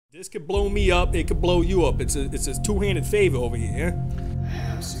This could blow me up, it could blow you up. It's a two-handed favor over here,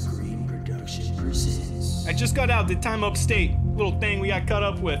 yeah? House of Green Production presents. I just got out, did time upstate. Little thing we got cut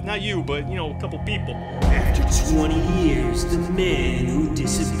up with. Not you, but, you know, a couple people. After 20 years, the man who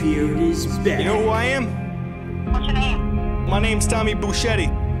disappeared is back. You know who I am? What's your name? My name's Tommy Bushetti.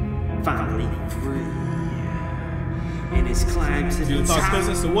 Finally free. And his climb to the You top. talk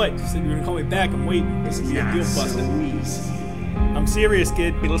business or what? You said you were gonna call me back, I'm waiting. This is a Not deal so buster. easy. I'm serious,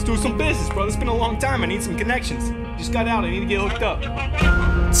 kid. Hey, let's do some business, bro. It's been a long time. I need some connections. Just got out. I need to get hooked up.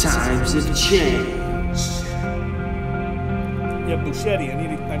 Times have changed. Yeah, Bushetti.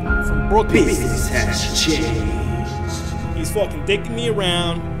 I'm from Brooklyn. Business has changed. He's fucking dicking me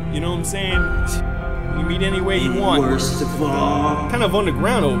around. You know what I'm saying? You meet any way you And want. worst of all, Kind of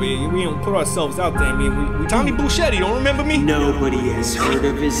underground over here. We don't put ourselves out there. I mean, we Tommy Bushetti. Don't remember me? nobody has heard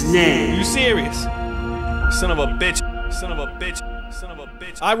of his name. You serious? Son of a bitch. Son of a bitch. Son of a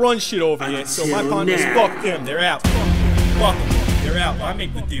bitch. I run shit over here, so my Until partners, now. fuck them. They're out. Fuck them. They're out. I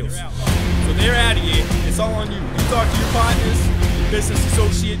make the deals. So they're out of here. It's all on you. You talk to your partners, your business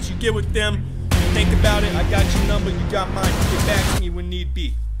associates, you get with them, you think about it. I got your number, you got mine. You get back to me when need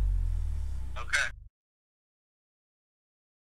be. Okay.